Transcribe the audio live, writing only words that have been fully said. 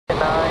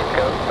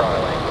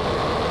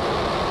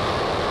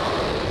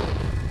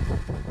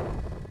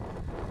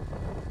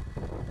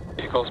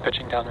vehicles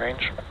pitching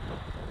downrange.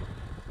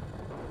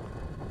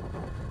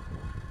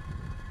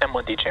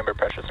 M1D chamber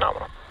pressure is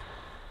nominal.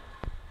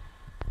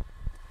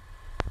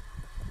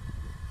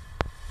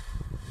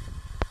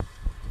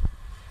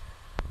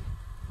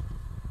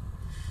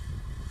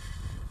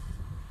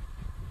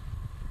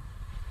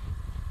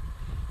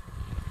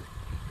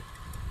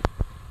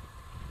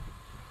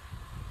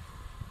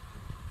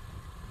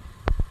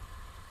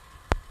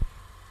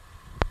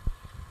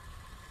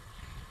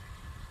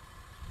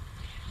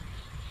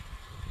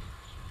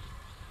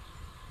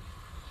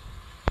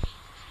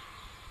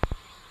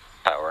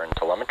 Power and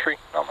telemetry,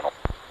 nominal.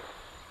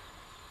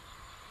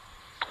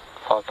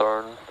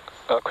 Hawthorne,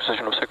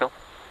 acquisition of signal.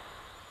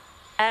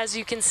 As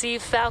you can see,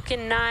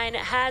 Falcon 9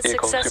 has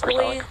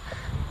Vehicle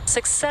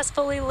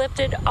successfully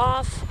lifted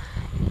off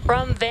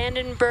from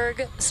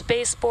Vandenberg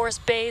Space Force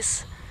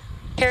Base,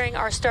 carrying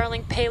our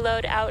Starlink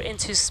payload out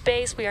into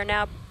space. We are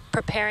now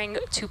preparing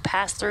to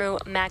pass through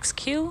Max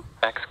Q.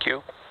 Max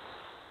Q.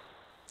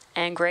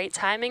 And great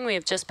timing, we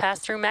have just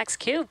passed through Max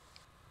Q.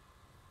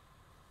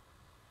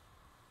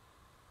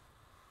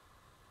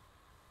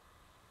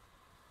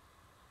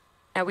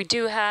 Now we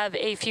do have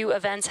a few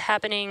events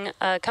happening,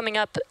 coming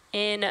up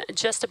in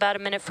just about a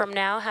minute from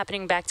now,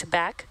 happening back to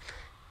back.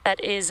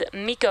 That is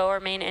MECO, or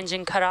main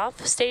engine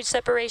cutoff, stage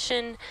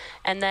separation,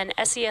 and then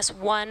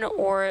SES-1,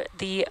 or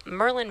the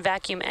Merlin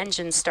vacuum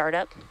engine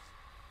startup.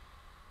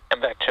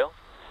 MVAC chill.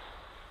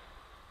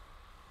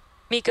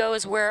 MECO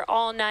is where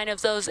all 9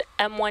 of those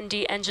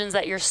M1D engines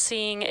that you're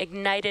seeing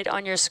ignited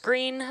on your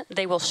screen,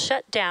 they will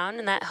shut down,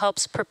 and that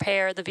helps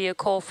prepare the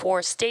vehicle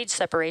for stage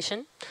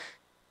separation.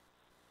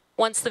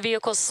 Once the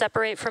vehicles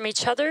separate from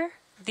each other,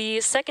 the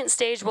second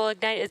stage will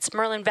ignite its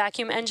Merlin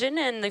vacuum engine,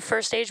 and the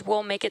first stage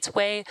will make its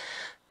way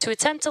to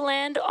attempt to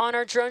land on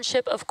our drone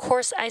ship, Of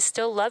Course I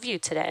Still Love You,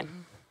 today.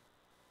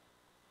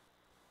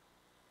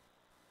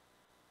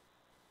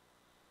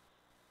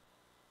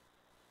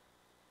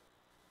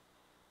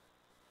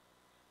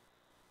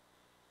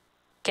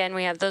 Again,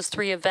 we have those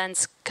 3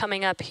 events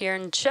coming up here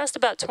in just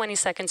about 20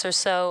 seconds or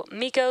so.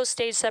 MECO,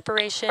 stage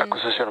separation.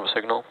 Acquisition of a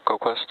signal,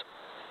 GoQuest.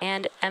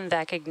 And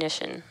MVAC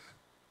ignition.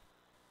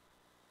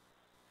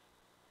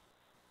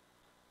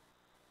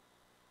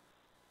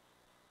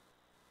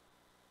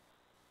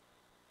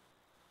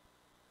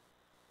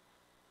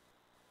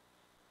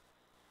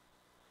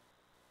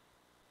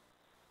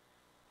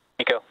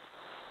 MECO.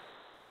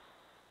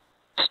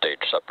 Stage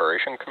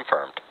separation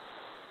confirmed.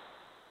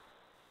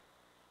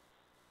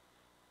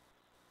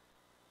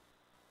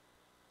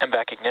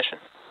 MVAC ignition.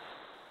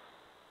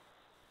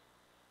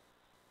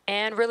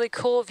 And really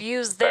cool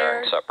views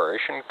there. Bearing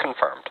separation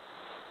confirmed.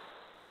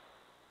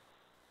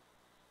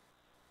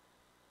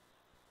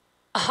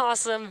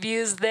 Awesome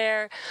views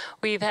there.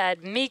 We've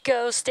had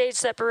MECO, stage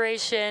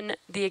separation,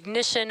 the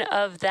ignition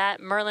of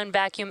that Merlin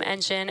vacuum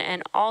engine,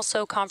 and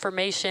also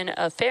confirmation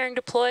of fairing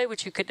deploy,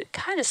 which you could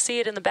kind of see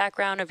it in the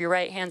background of your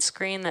right-hand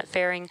screen, that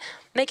fairing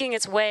making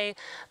its way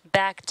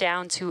back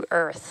down to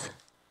Earth.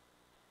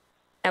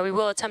 Now we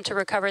will attempt to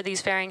recover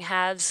these fairing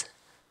halves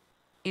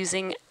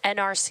using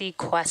NRC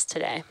Quest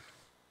today.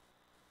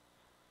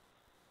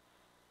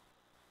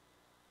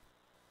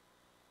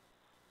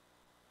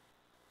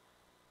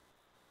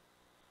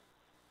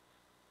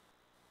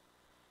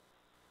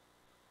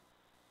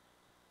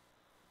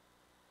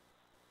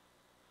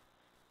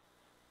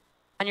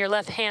 On your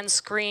left-hand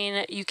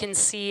screen, you can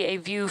see a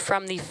view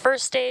from the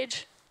first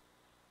stage.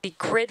 The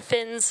grid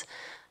fins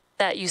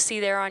that you see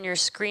there on your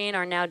screen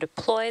are now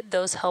deployed.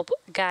 Those help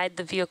guide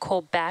the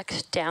vehicle back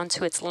down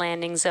to its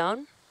landing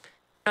zone.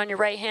 On your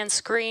right-hand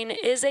screen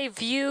is a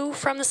view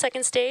from the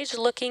second stage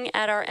looking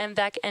at our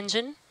MVAC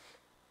engine.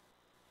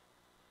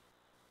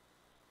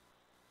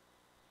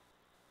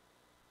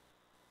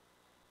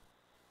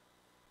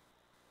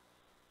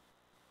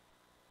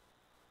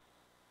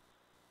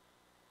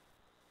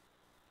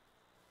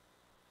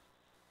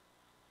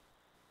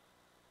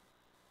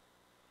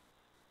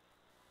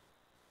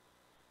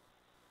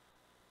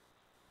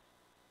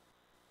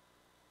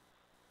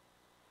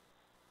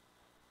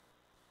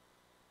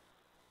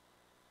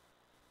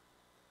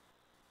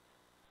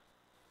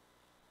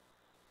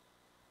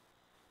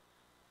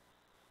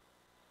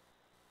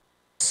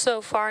 So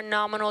far,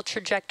 nominal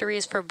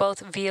trajectories for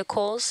both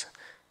vehicles.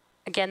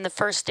 Again, the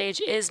first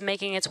stage is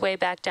making its way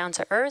back down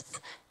to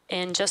Earth.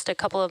 In just a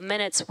couple of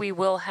minutes, we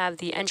will have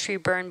the entry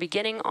burn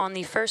beginning on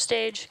the first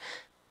stage,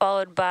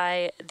 followed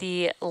by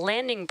the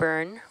landing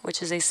burn,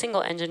 which is a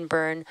single engine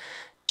burn,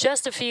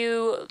 just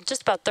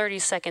about 30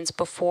 seconds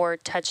before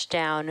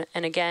touchdown.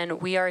 And again,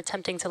 we are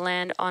attempting to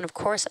land on, Of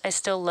Course I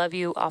Still Love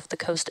You, off the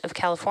coast of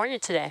California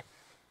today.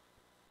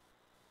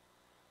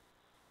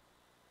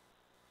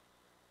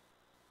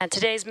 And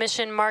today's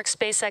mission marks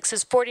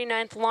SpaceX's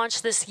 49th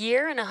launch this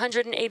year and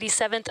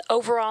 187th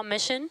overall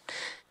mission.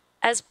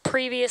 As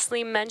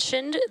previously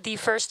mentioned, the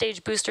first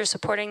stage booster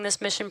supporting this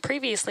mission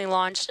previously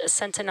launched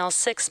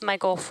Sentinel-6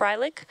 Michael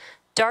Freilich,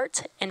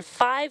 DART, and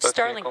 5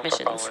 Starlink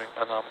missions.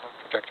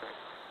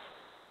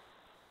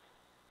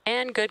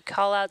 And good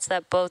callouts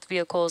that both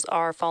vehicles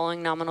are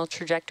following nominal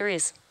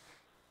trajectories.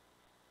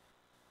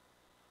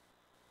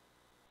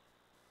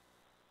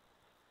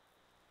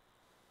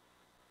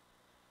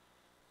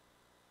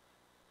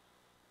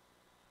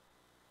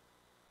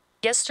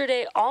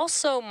 Yesterday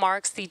also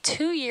marks the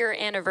 2-year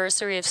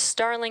anniversary of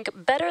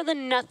Starlink Better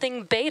Than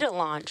Nothing beta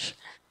launch.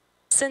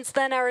 Since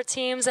then, our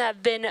teams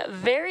have been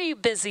very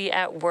busy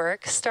at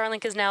work.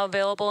 Starlink is now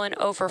available in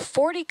over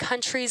 40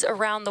 countries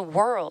around the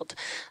world,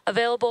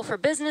 available for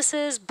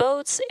businesses,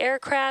 boats,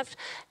 aircraft,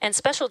 and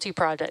specialty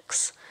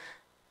products.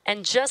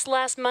 And just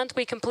last month,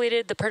 we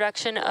completed the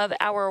production of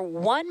our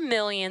 1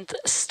 millionth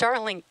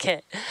Starlink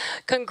kit.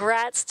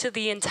 Congrats to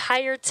the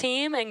entire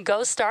team, and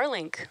go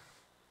Starlink!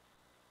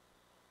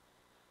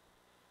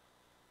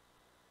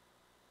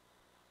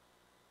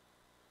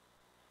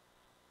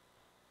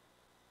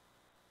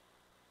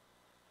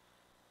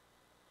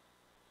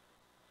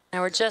 Now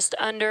we're just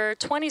under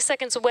 20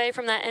 seconds away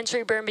from that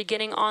entry burn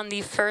beginning on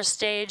the first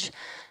stage.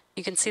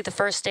 You can see the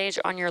first stage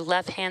on your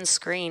left-hand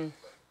screen.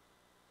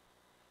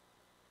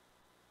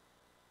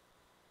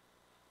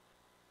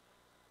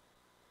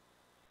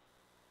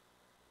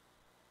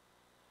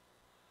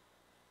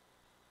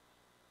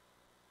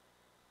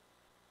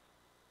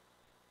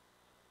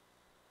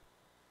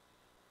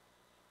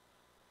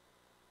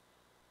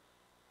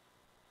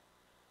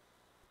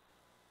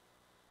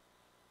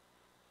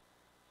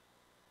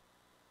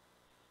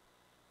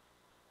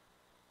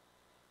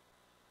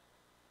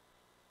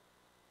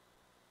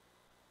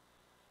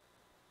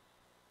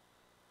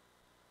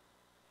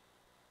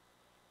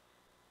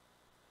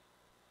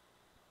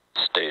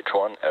 Stage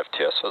 1,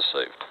 FTS is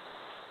saved.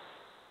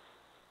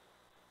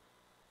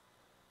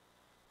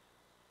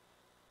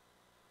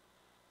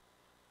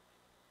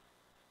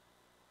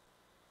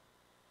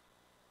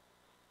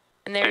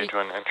 And there Stage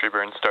 1, entry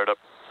burn startup.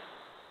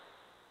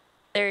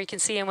 There you can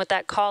see him with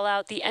that call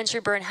out. The entry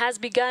burn has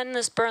begun.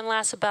 This burn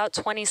lasts about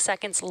 20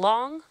 seconds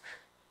long.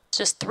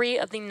 Just 3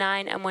 of the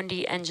 9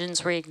 M1D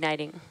engines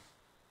reigniting.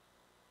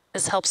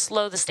 This helps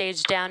slow the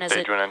stage down as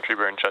Stage 1, entry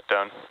burn shut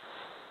down.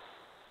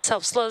 This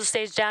helps slow the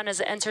stage down as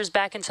it enters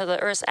back into the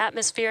Earth's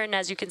atmosphere. And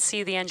as you can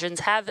see, the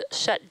engines have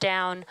shut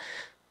down,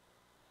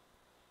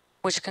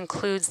 which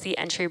concludes the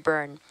entry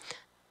burn.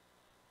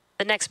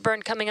 The next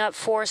burn coming up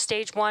for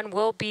stage 1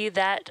 will be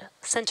that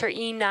center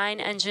E9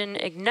 engine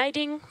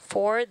igniting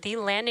for the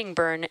landing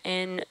burn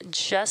in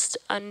just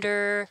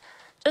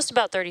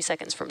about 30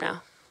 seconds from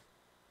now.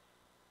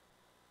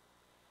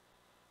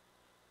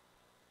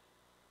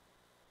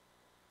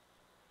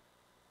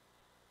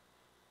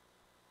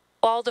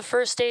 While the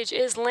first stage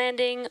is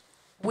landing,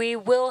 we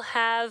will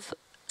have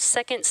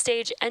second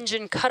stage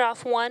engine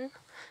cutoff 1.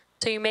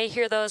 So you may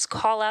hear those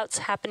call outs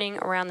happening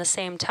around the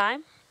same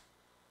time.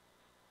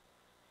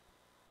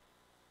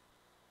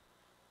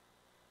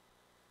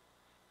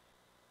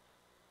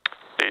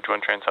 Stage 1,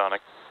 transonic.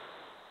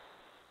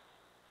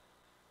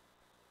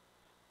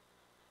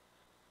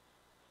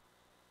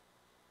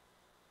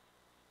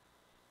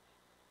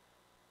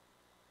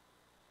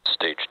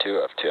 Stage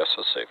 2, FTS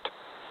is saved.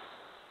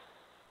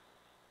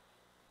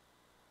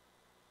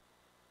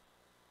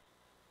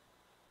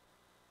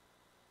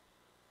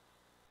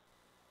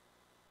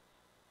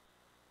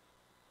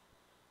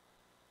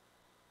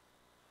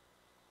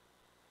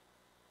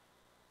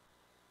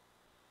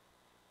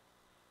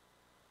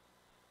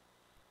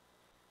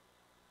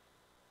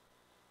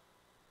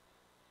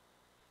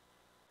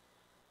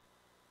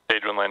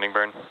 Stage 1, landing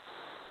burn.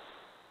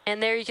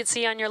 And there you can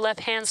see on your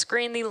left-hand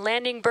screen, the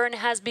landing burn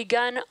has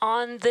begun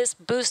on this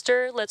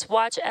booster. Let's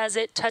watch as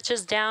it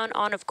touches down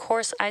on, of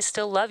course, I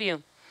Still Love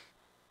You.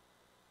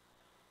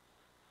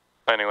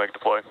 Landing leg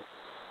deploy.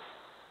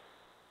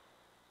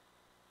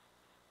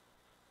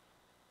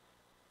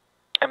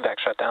 And back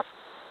shutdown.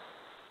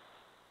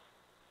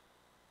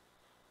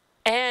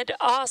 And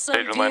awesome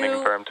Stage 1, landing view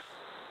confirmed.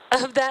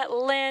 of that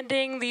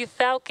landing. The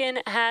Falcon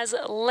has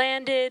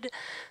landed.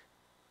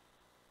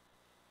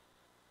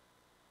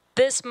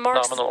 This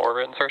marks Nominal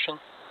orbit insertion.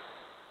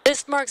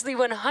 This marks the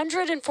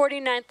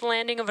 149th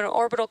landing of an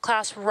orbital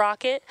class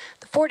rocket,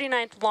 the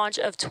 49th launch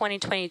of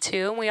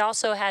 2022. And we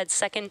also had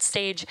second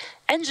stage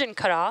engine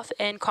cutoff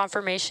and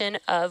confirmation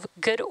of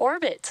good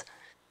orbit.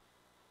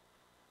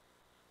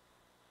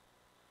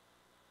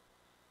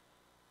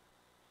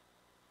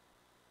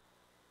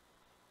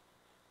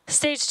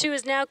 Stage 2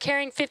 is now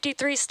carrying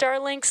 53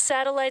 Starlink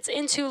satellites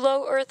into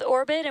low Earth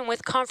orbit, and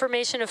with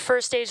confirmation of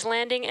first stage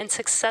landing and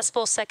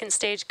successful second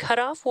stage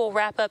cutoff, we'll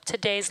wrap up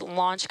today's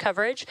launch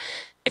coverage.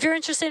 If you're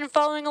interested in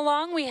following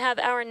along, we have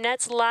our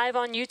nets live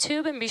on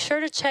YouTube, and be sure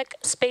to check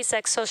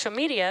SpaceX social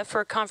media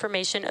for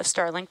confirmation of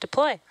Starlink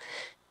deploy.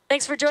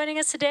 Thanks for joining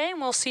us today, and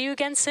we'll see you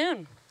again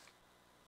soon.